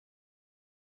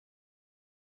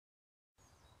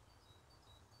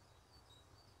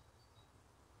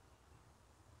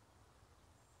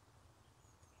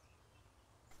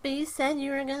But you said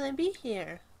you were gonna be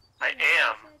here. I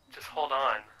am. Just hold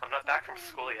on. I'm not back from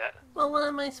school yet. Well, what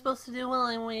am I supposed to do while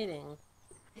I'm waiting?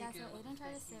 Yeah, so Aiden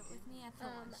tried to sit with me at the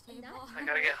lunch table. I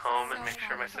gotta get home and make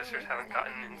sure my sisters haven't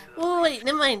gotten into the... Oh, wait,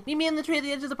 never mind. Meet me in the tree at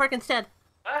the edge of the park instead.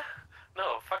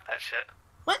 No, fuck that shit.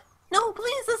 What? No,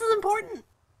 please, this is important.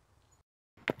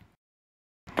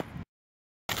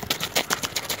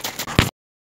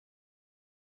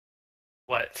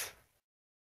 What?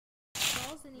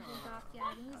 Balls didn't even drop yet,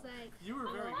 and he's like, You were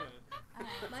very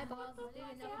good. my balls is big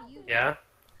enough for you. Yeah?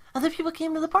 Other people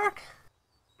came to the park.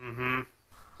 Mm-hmm.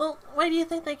 Well, why do you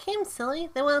think they came, silly?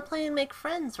 They want to play and make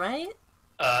friends, right?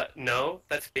 No,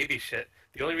 that's baby shit.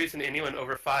 The only reason anyone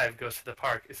over 5 goes to the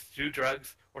park is to do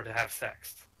drugs or to have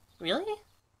sex. Really?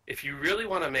 If you really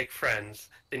want to make friends,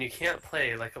 then you can't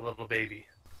play like a little baby.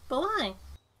 But why?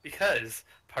 Because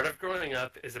part of growing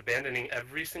up is abandoning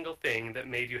every single thing that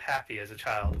made you happy as a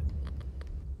child.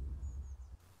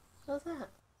 What's that?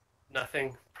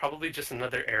 Nothing. Probably just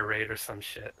another air raid or some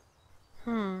shit.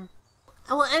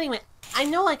 Well, anyway, I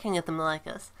know I can get them to like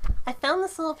us. I found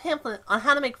this little pamphlet on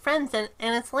how to make friends, and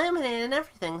it's laminated and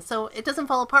everything, so it doesn't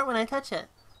fall apart when I touch it.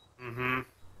 Mm-hmm.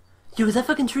 Yo, is that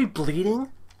fucking tree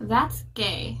bleeding? That's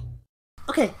gay.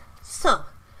 Okay, so,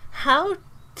 how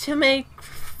to make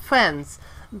friends?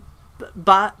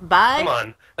 By? Come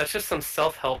on, that's just some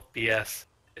self-help BS.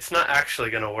 It's not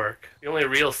actually gonna work. The only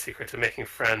real secret to making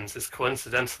friends is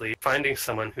coincidentally finding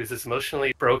someone who's as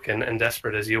emotionally broken and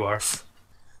desperate as you are.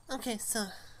 Okay, so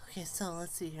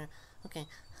let's see here. Okay,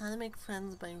 how to make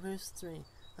friends by verse 3.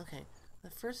 Okay, the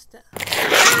first step.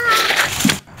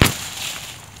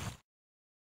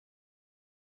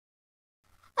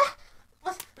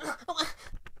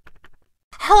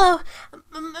 Hello,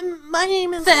 my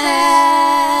name is...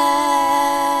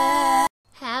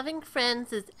 Having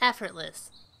friends is effortless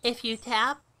if you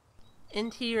tap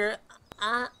into your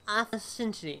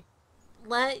authenticity.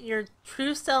 Let your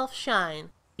true self shine.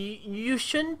 You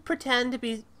shouldn't pretend to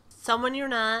be someone you're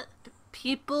not.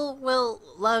 People will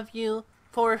love you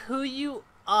for who you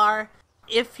are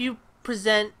if you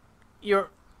present your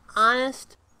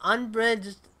honest,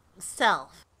 unbridged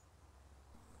self.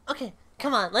 Okay,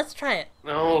 come on, let's try it.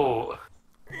 No.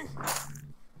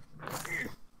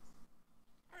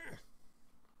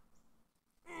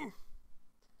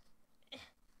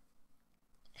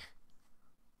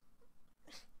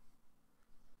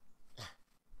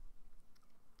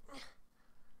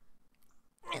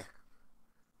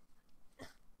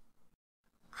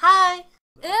 Hi,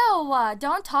 Ew,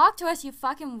 don't talk to us, you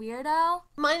fucking weirdo.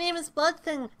 my name is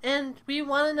BloodThing, and we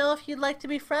want to know if you'd like to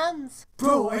be friends.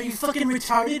 Bro, are you fucking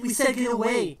retarded? We said get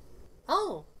away.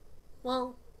 Oh,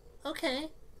 well, okay.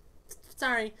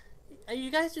 Sorry,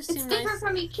 you guys just It's seem different nice.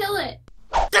 from me. Kill it.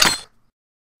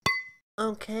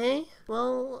 Okay,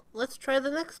 well, let's try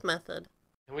the next method.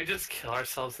 Can we just kill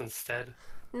ourselves instead?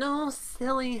 No,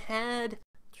 silly head.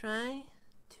 Try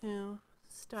to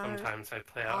start. Sometimes I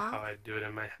play out how I do it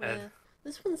in my Yeah. head.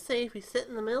 This one's say if you sit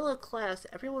in the middle of class,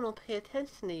 everyone will pay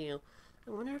attention to you. I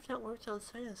wonder if that works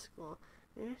outside of school.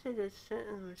 Maybe I should just sit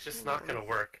in the It's just not gonna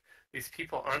work. These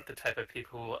people aren't the type of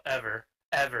people who will ever,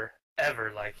 ever,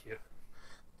 ever like you.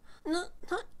 No,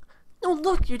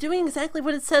 look, you're doing exactly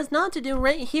what it says not to do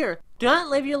right here. Do not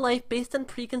live your life based on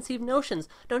preconceived notions.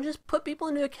 Don't just put people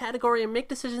into a category and make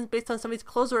decisions based on somebody's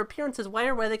clothes or appearances. Why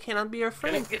or why they cannot be your You're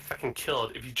friend. gonna get fucking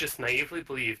killed if you just naively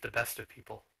believe the best of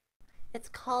people. It's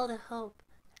called a hope.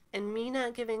 And me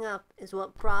not giving up is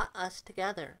what brought us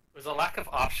together. There's a lack of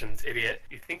options, idiot.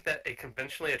 You think that a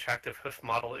conventionally attractive hoof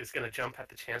model is gonna jump at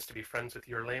the chance to be friends with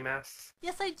your lame ass?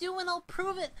 Yes, I do, and I'll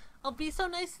prove it. I'll be so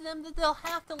nice to them that they'll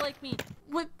have to like me.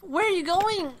 Where are you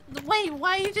going? Wait,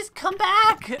 why you just come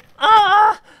back?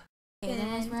 Ah!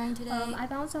 Aiden was wearing today. I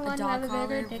found someone who dog have a collar,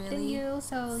 bigger dick than really you,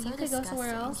 so you could go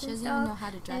somewhere else She and doesn't even know stuff. how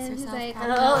to dress And he's herself. like,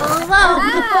 properly.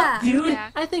 Oh, Dude,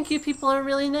 Yeah. I think you people are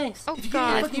really nice. Oh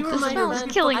god, If you were this my smells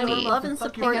friend, killing I would me. love and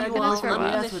support I'm you gonna all throw up.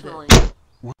 unconditionally.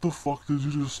 What the fuck did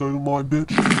you just say to my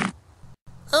bitch?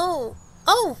 Oh,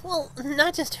 well,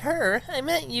 not just her. I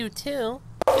meant you too.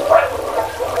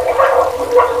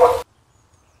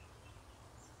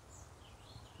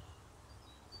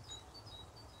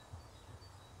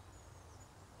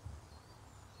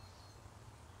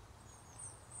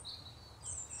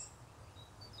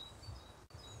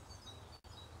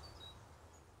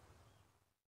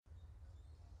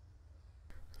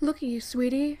 Look at you,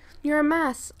 sweetie. You're a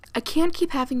mess. I can't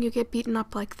keep having you get beaten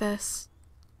up like this.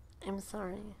 I'm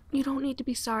sorry. You don't need to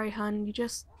be sorry, hun. You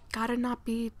just gotta not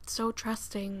be so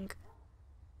trusting.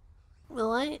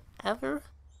 Will I ever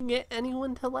get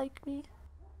anyone to like me?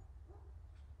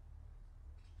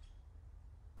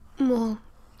 Well,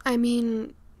 I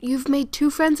mean, you've made 2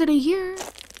 friends in a year.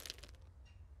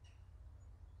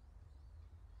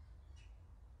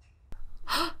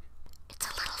 It's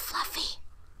a little fluffy.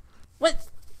 What?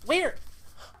 Where?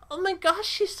 Oh my gosh,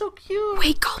 she's so cute.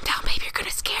 Wait, calm down, babe. You're gonna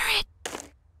scare it.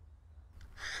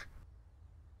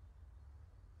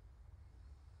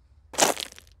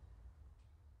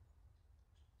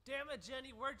 Damn it,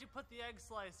 Jenny, where'd you put the egg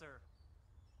slicer?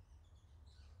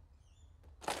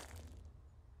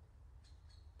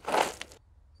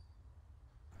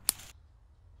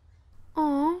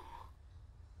 Aw.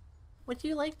 Would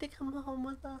you like to come home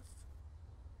with us?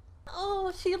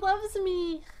 Oh, she loves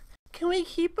me. Can we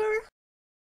keep her?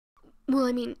 Well,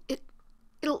 I mean,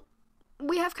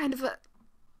 we have kind of a...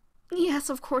 Yes,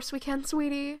 of course we can,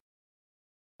 sweetie.